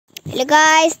Hello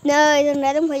guys, nơi chúng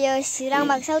ta bây giờ đang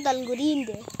mặc sau tuần của đi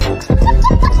để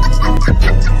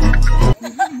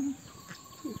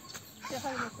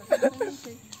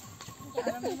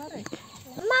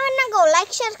mana go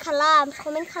like share kalam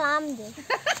comment kalam deh.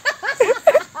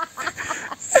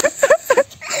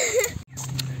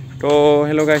 So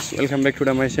hello guys, welcome back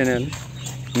to my channel.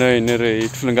 Nei nere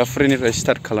tulunga free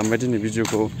start kalamबाय दिनै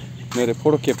भिडिअखौ नैरे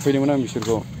फट' खेबफैदोंमोन आं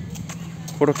बिसोरखौ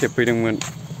फट' खेबफैदोंमोन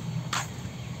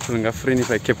tulunga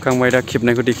फ्रीनिफ्राय खेबखांबाय दा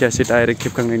खेबनायखौ देखायासै direct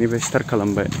खेबखांनायनिफ्राय start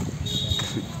खालामबाय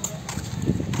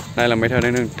नायलांबाय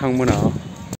थादों नोंथांमोना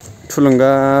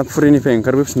tulunga फ्रीनिफ्राय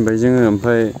ओंखारबोफिनबाय जोङो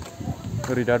ओमफ्राय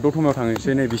ओरै दा दतमायाव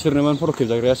थांनोसै नै बिसोरनोमोन फट'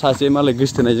 खेबजाग्राया सासे मालाय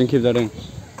गोसथोनायजों खेबजादों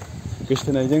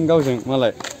गोसथोनायजों गावजों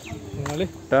मालाय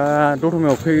दा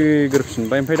दतमायाव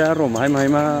फैग्रोफिनबाय ओमफ्राय दा र' माहाय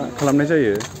मा खालामनाय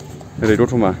जायो ओरै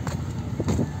दतमा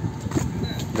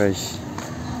गाइस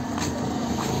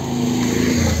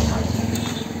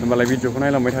होमबालाय भिडिअखौ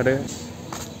नायलांबाय थादो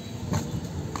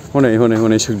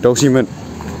हनै सोगदावसैमोन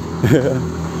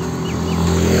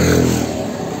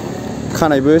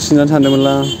खानायबो सिनजानो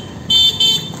सानदोंमोनलां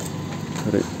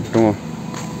ओरै दङ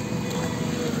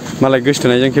मालाय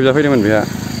गोसथोनायजों खेबजाफैदोंमोन बेहा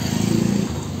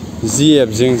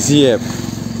जिएफ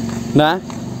ना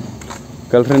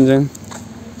गार्लफ्रेन्डजों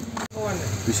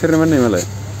बिसोरनोमोन नै मालाय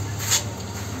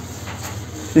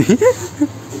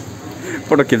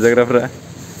फट' खेबजाग्राफ्रा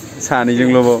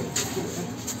सानैजोंल'बाव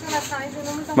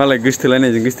मालाय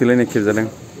गोसथोलायनाय खेबजादों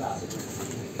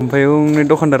ओमफ्राय उनै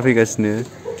दखानदार फैगासिनो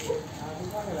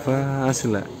बा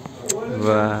आसोला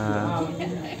बा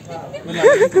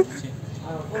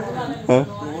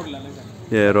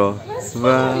ए र'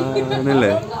 बा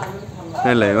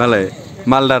नायलाय मालाय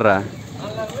मालदारा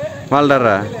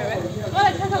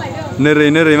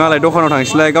नोरै मालाय दखानाव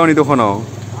थांसैलाय गावनि दखानाव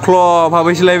क्लब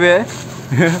हाबैसैलाय बे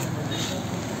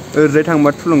ओरैजाय थांबा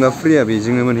tulunga फ्रीया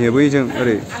बेजोंनो मोनहैयो बैजों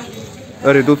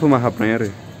ओरै दतमा हाबनाय आरो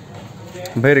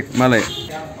ओमफ्राय ओरै मालाय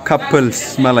कापोल्स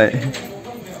मालाय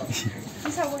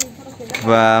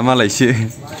बा मालायसो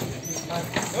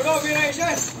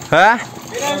हा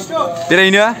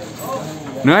बेरायनो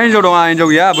नोंहा हिन्जाव दं आंहा हिन्जाव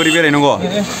गैया बोरै बेरायनांगौ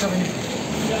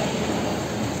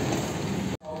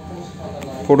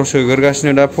फट'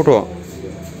 सोगोरगासिनो दा फट'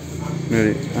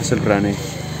 ओरै आसोलफ्रा नै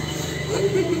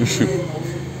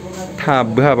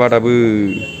थाबबो हाबा दाबो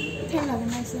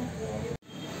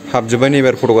हाबजोब्बाय नै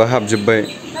एबार फट'आ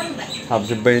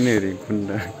हाबजोब्बाय नै ओरै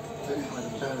खुन्दा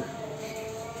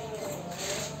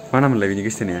मा नाममोनलाय बिनि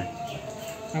गोसथोनाया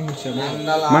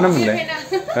मा नाममोनलाय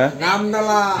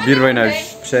बिरबायना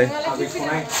फिसाय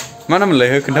मा नाममोनलाय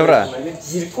हो खोन्थाब्रा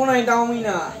जिरख'नाय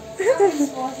दाउमिना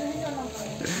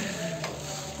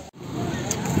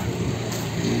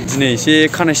दिनै एसे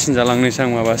खानाय सिनजालांनोसै आं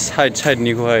माबा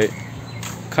साइडनिखौहाय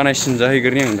खानाय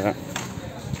सिनजाहैग्रोनि आं दा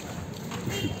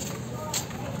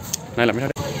नायलांबाय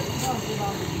थादो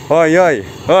ओइ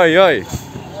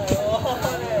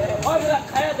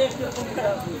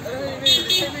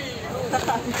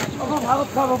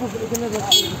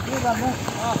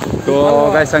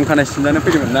गाइस आं खानाय सिनजानो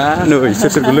फैदोंमोन ना नै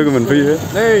सोरखौ लोगो मोनफैयो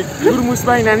नै तुरमुस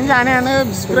बायनानै जानायानो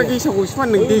बिसिफ्रा गेसावखौसो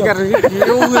फानदों देगारजों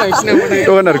बेयाव होलांसै नामा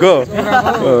दखानदारखौ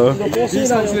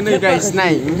गेसावसो नै गाइस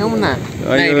नाय नोंथांमोनहा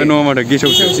नङा माथो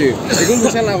गेसावसो बेखौ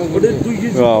फैसा लाबावगोन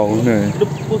औ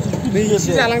नै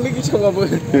एसे जालांदो गेसावबाबो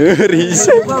ओरै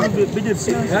एसे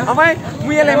ओमफ्राय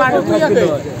मैयालाय माथो फैयाखै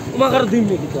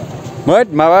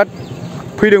माबा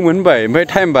फैदोंमोन होनबाय ओमफ्राय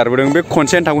टाइम बारबोदों बे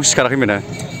खनसेयानो थांखौ सिखाराखैमोन ना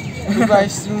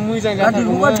मोजां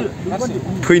जाथारगौमोन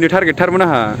फैनो टारगेटथारमोन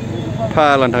आंहा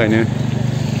फालानि थाखायनो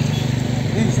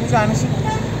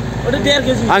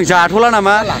आं जाथ'ला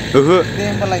नामा ओहो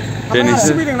दे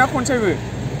नोंसोर फैदोंना खनसेबो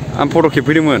आं फट'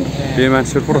 खेबफैदोंमोन बे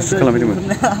मानसिफोर फट' सुट खालामफैदोंमोन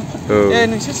औ ए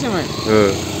नोंसोरसोमोन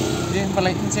दे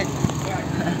होमबालाय खनसे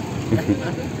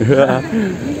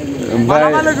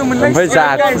ओमफ्राय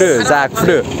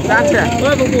जाखुदो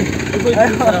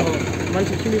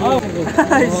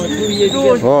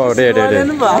अ दे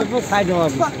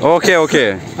अके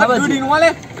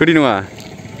गोदै नङा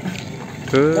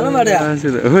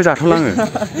ओहो जाथ'ला आङो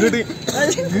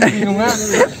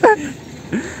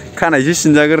खानायसो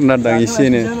सिनजागोरना दां एसे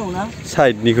एनै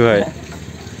साइडनिखौहाय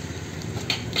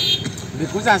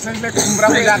बेखौ जास्लायस्लाय खुमब्रा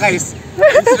फैला गाइस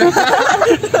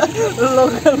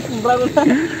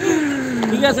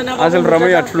आसोलफ्रा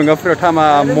मैया tulunga फ्रीयाव थामा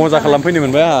मजा खालामफैनो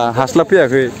मोनबाय आंहा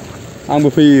हास्लाबफैयाखै आंबो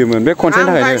फैयोमोन बे खनसेनि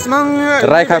थाखायनो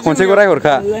रायखा खनसेखौ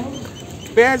रायहरखा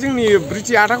बे जोंनि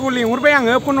ब्रिटि आदाखौ लिंहरबाय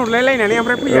आङो फन हरलायलायनानै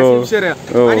ओमफ्राय फैयासै बिसोरो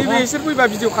माने बिसोर फैबा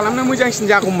भिडिअ खालामनो मोजांसिन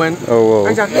जागौमोन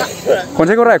आं जाखैया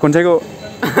खनसेखौ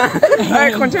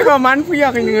खनसेबा मानो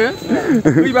फैयाखै नोङो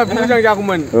फैबा मोजां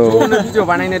जागौमोन ज'नो भिडिअ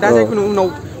बानायनो दा जायखुनु उनाव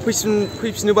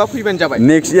फैफिनोबा फैबानो जाबाय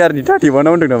नेक्स्ट इयारनि 31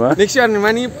 आव होनदों नामा नेक्स्ट इयारनि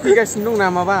मानि फैगासिनो दं ना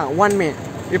माबा 1 मे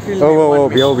एप्रिल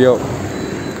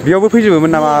बेयावबो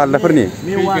फैजोबोमोन नामा आलदाफोरनि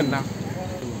फैगोनदां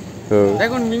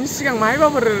जायखुनु बिनि सिगां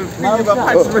माहायबाफोर फैयोबा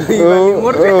पार्टिसिपेट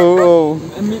होयोबा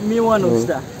मे 1 आव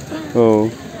सिदा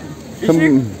एसे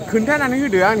खोन्थानानै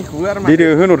होदो आंनिखौबो आरो दे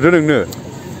होनहरदो नोंनो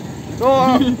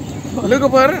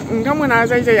लोगोफोर नोंथांमोना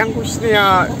जाय आंखौ सिनाया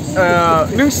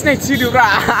नों सिनायथि होदोब्रा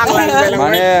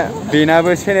माने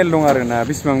बेनाबो चेनेल दं आरोना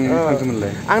बेसेबां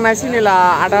थांखोमोनलाय आंना चेनेला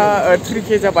आदा 3K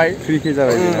जाबाय 3K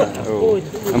जाबाय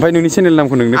ओमफ्राय नोंनि चेनेल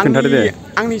नामखौ नोंनो खोन्थादो दे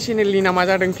आंनि चेनेलनि नामा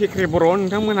जादों फेक्रे बर'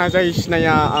 नोंथांमोनहा जाय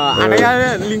सिनाया आदाया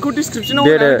लिंकखौ डिसक्रिपसनाव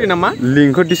होदो नामा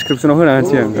लिंकखौ डिसक्रिपसनाव होना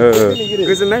होनोसै आं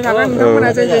गोजोननाय थागोन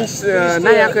नोंथांमोनहा जाय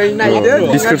नायाखै नायदो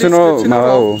डिसक्रिपसनाव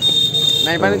माबा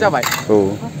नायबानो जाबाय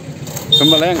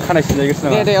होमबालाय आं खानाय सिनजायगोरसै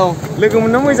नामा दे लोगो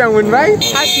मोननो मोजां मोनबाय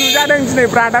फार्स्ट नुजादों दिनै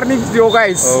ब्रादारनि भिडिअ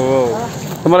गाइस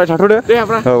होमबालाय थाथ'दो दे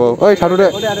ब्रा ओइ थाथ'दो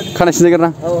खानाय सिनजायगोरना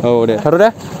दे थाथ'दे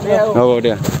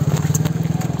दे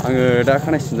आङो दा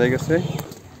खानाय सिनजायगोरसै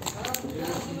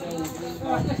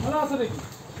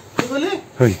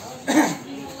है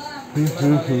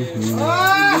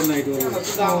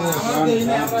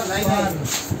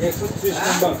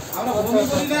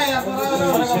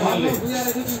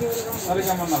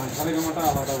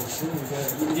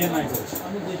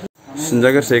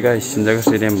सिनजागोरसै गाइस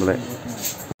सिनजागोरसै दे होमबालाय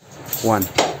 1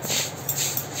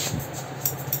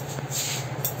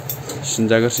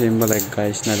 सिनजागोरसै होमबालाय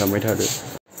गाइस नायलांबाय थादो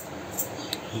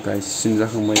गाइस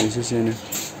सिनजाखांबाय एसेनो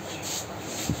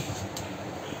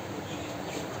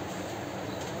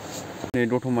नै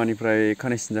दतमानिफ्राय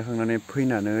खानाय सिनजाखांनानै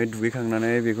फैनानै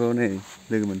दुगैखांनानै बेखौ नै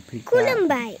लोगो मोनफैबाय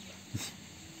खुलुमबाय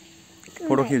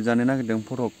फट' खेबजानो नागिरदों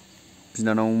फट'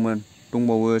 बिनानावमोन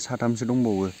दंबावो साथामसो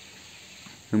दंबावो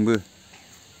नोंबो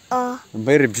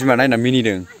ओमफ्राय ओरै बिमा नायना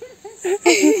मिनिदों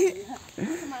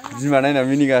बिमा नायना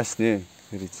मिनिगासिनो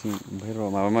ओरैथिं ओमफ्राय र'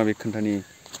 माबा माबि खोन्थानि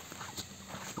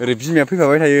ओरै बिमाया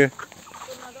फैफाबाय थायो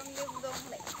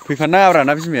फैफानो नाङाब्रा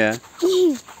ना बिमाया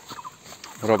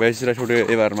र' बे जिरायथ'दो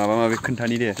एबार माबा माबि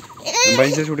खोन्थानि दे ओमफ्राय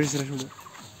जिरायथ'दो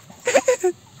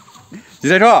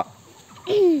जिरायथ'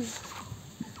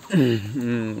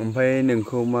 ओमफ्राय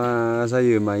नोंखौ मा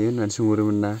जायो मायो होननानै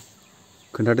सोंहरोमोन ना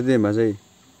खोन्थादो दे मा जायो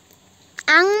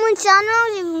आं मिथियानो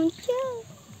मिथिया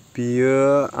बियो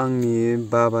आंनि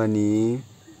बाबानि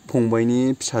फंबायनि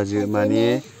फिसाजो माने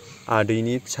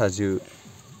आदैनि फिसाजो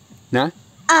ना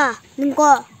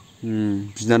नंगौ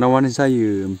बिनानावानो जायो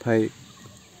ओमफ्राय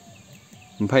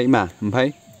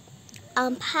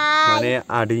माने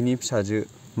आदैनि फिसाजो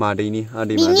मादैनि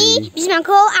बिनि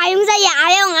बिमाखौ आयं जायो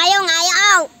आयं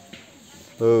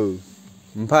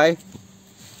ओमफ्राय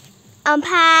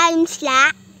मिथिला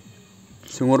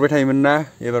सोंहरबाय थायोमोन ना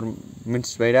एबार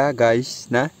मिथिबाय दा गाइस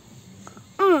ना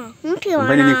ओमफ्राय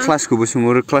नोंनि क्लासखौबो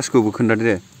सोंहरो क्लासखौबो खोन्थादो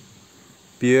दे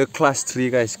बियो क्लास 3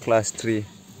 गाइस क्लास 3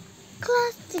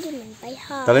 मोनबाय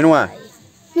दालाय नङा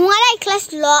नङालाय क्लास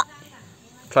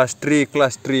 3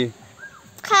 क्लास 2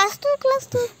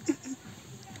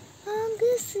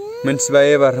 मिथिबाय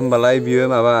एबार होनबालाय बियो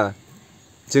माबा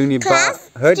जोंनि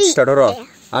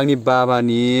आंनि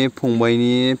बाबानि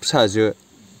फंबायनि फिसाजो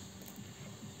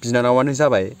बिनानावानो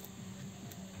जाबाय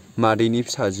मादैनि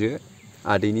फिसाजो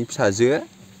आदैनि फिसाजो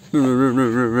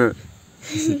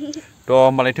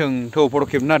होमबालाय थौ फट'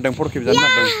 खेबनो नागिरदों फट' खेबजानो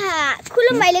नागिरदों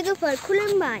खुलुमबाय लोगोफोर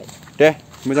खुलुमबाय दे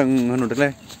मोजां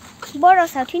होनहरदोलाय बर'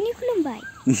 सावथुननि खुलुमबाय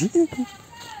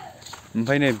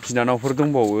ओमफ्राय नै बिनानावफोर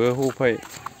दंबावो हौफाय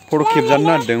फट' खेबजानो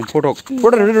नागिरदों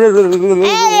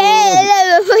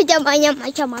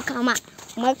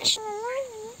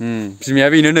बिमाया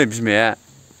बेनो नै बिमाया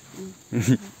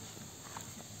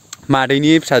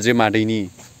मादैनि फिसाजो मादैनि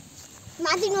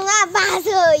मादै नङा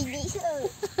बाजै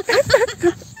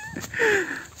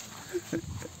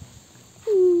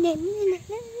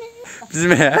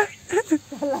बिमाया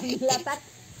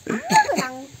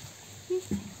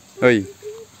ओइ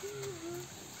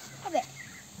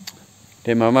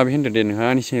दे माबा माबि होनदो दे नोंहा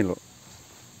आंनि चेनेलाव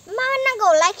मा होननांगौ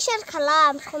लाइक शेयार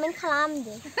खालाम कमेन्ट खालाम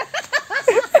दे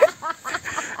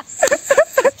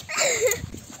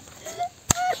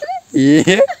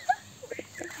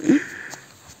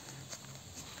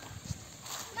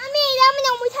मामि दा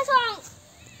मोनाव मैथा सं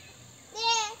दे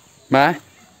मा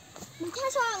मैथा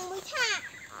सं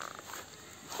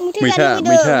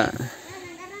मैथा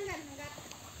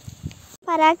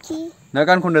पाराखि ना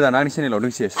गान खनदो दाना आंनि चेनेलाव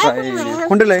दोंसे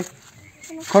खनदोलाय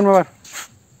खन माबार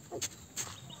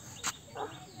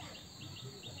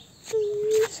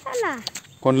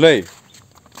खनलै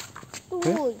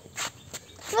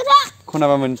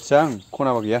खनाबा मोनथिया आं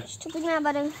खनाबा गैया स्टुपिड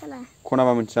माबादों साला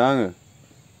खनाबा मोनथिया आङो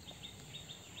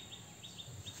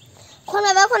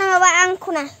खनाबा आं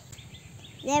खना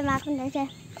दे मा खनदोंसै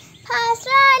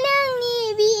फास्रा नोंनि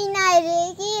बिनाय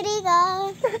रेगे रेगा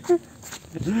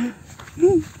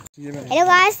हेल'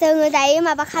 गाइस जोङो दायो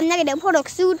माबा खालामनो नागिरदों फटक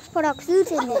शुट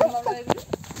होनो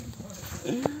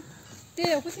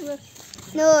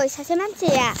नै सासे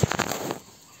मानसिया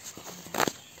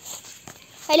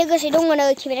लोगोसे दङ नै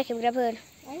केमेरा खेबग्राफोर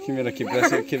केमेरा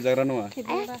खेबग्रासो खेबजाग्रा नङा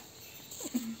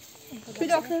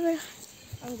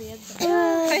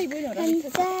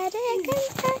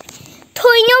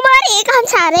थैनो बारे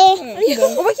कान्सारे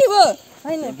अबे खेबो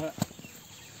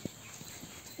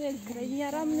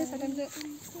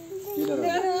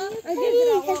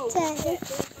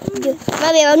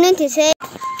माबायाव दोनथ'सै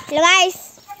हेल' गाइस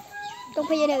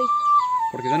दंफैयो नै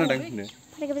फटक खेबजानो नागिरदों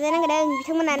फटक खेबजानो नागिरदों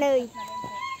बिथांमोना नै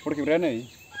फटक खेबग्राया नै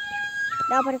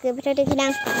दा फटक खेबग्रा देखिनां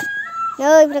नै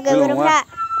फटक खेबग्राफ्रा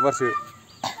गुवारसो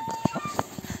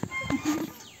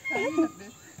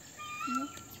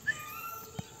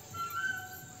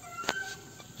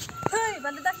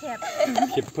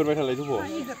खेबफोरबाय थालाय थुब'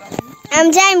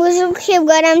 ओमफ्राय मोसौ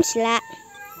खेबगोन आं मिथिला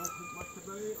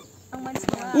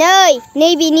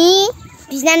नैबेनि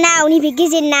बिनानाव नैबे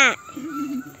गेजेरना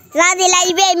ला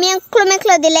देलायो बे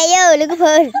मेख्ल' देलायो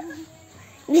लोगोफोर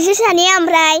बिसोर सानैया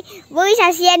ओमफ्राय बै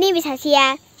सासेया नैबे सासेया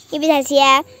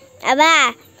माबा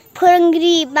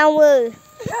फोरोंगिरि मावो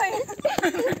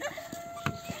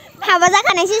हाबा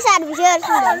जाखानायसो सार बिसोर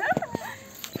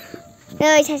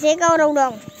नै सासे गावराव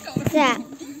दं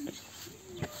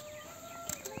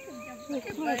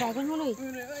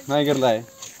नायगोरलाय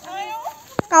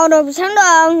गावराव बिसां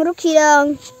दं रुखि दं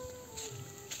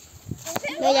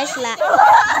नै जासिला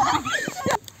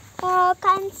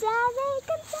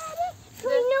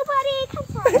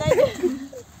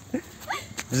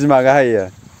बिमा गाहायो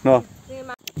न'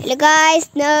 हेल' गाइस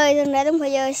नै जों दा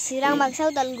दंफैयो चिरां बाक्सा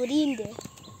उदालगुरि होनदो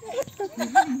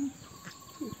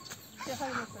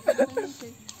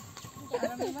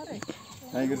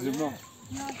नायगोरजोब न'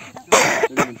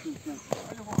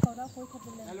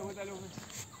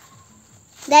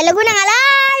 डायलग होनाङालै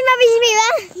माबायदि बेबा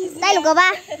डायलगाबा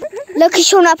लोखि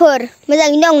सनाफोर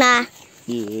मोजाङैनो दंना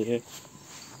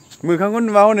मोखांखौ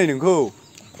नुवा हनै नोंखौ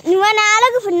नुवाना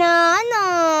लोगोफोरना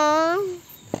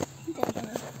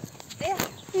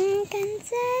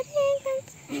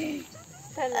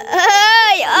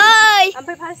ओइ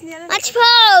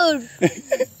मानसिफोर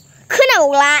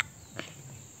खोनाबावला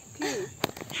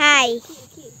हाय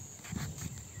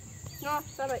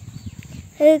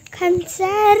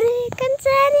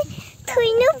कान्सारे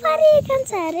थैनो पारे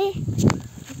कान्सारे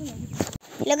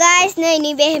हेल' गाइस नै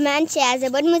नैबे मानसिया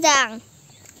जोबोद मोजां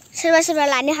सोरबा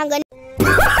लानो हागोन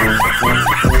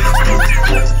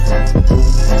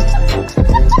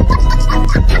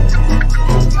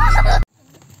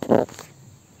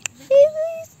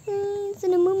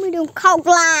जोंनो मम्मी दं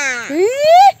खावग्ला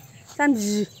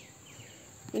जानजि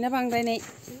बेना बांद्रायनाय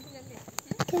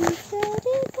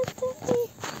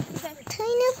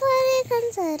थैनो पारे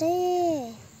कान्सारे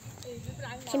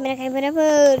केमेरा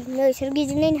खेबग्राफोर नोंसोर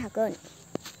गिदिं नायनो हागोन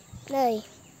नै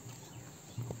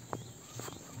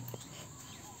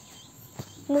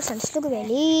मोसानोसो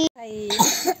लुगैबायलै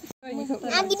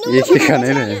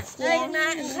एखेखानाय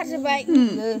ओंखारजोब्बाय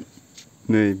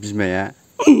नै बिमाया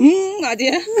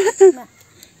मादैया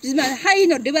बिमा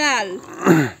हायनहरदो बाल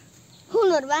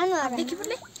होनहरबा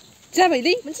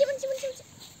जाबायलै मोनसे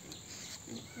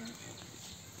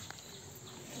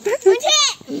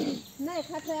नै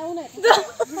खाथायाव नै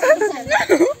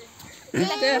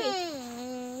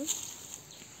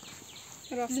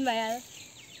बिमाया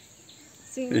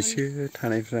एसे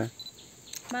थानायफ्रा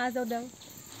मा जादों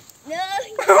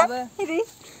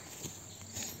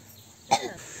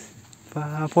बा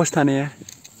पस्ट थानाया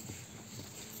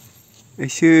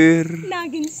इसोर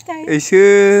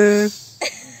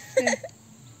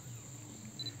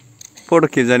फट'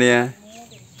 खेबजानाया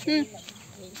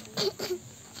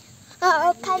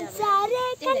कान्सारे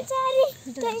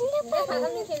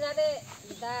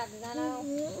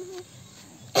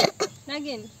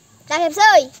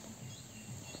जाखेबसै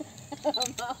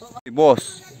बस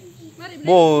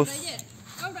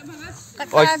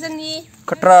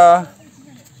खट्रा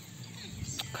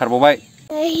खारबावबाय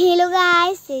हेल'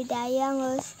 गाइस दायो आङो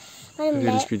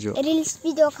रिल्स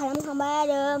भिडिअ खालामखांबाय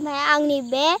आरो ओमफ्राय आंनि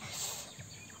बे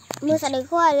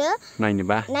मोसानायखौ आरो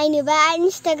नायनोबा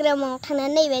इन्सटाग्रामाव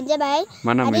थांनानै नायबानो जाबाय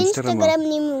आरो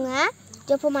इन्सटाग्रामनि मुङा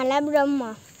जपमाला ब्रह्म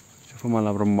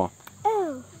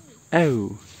औ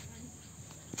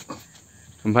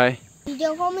ओमफ्राय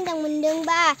भिडिअखौ मोजां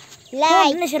मोनदोंबा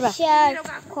लाइक शेयार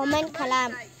कमेन्ट खालाम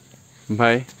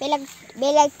ओमफ्राय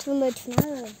बेलेग थुनो थुना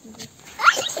हो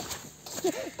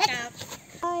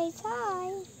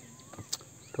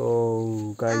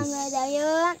गाइस आङो दायो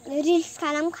रिल्स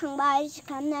खालामखांबाय रिल्स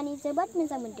खालामनानै जोबोद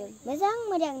मोजां मोनदों मोजां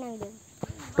नांदों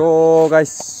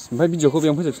गाइस ओमफ्राय भिडिअखौ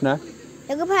बेयावनो फोजोबसैना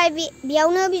लोगोफोर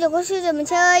बेयावनो भिडिअखौ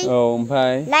फोजोबनोसै औ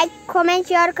ओमफ्राय लाइक कमेन्ट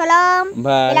शेयार खालाम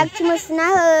ओमफ्राय बेलेग थुनो थुना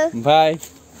हो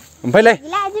ओमफ्रायलाय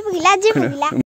जेबो गैला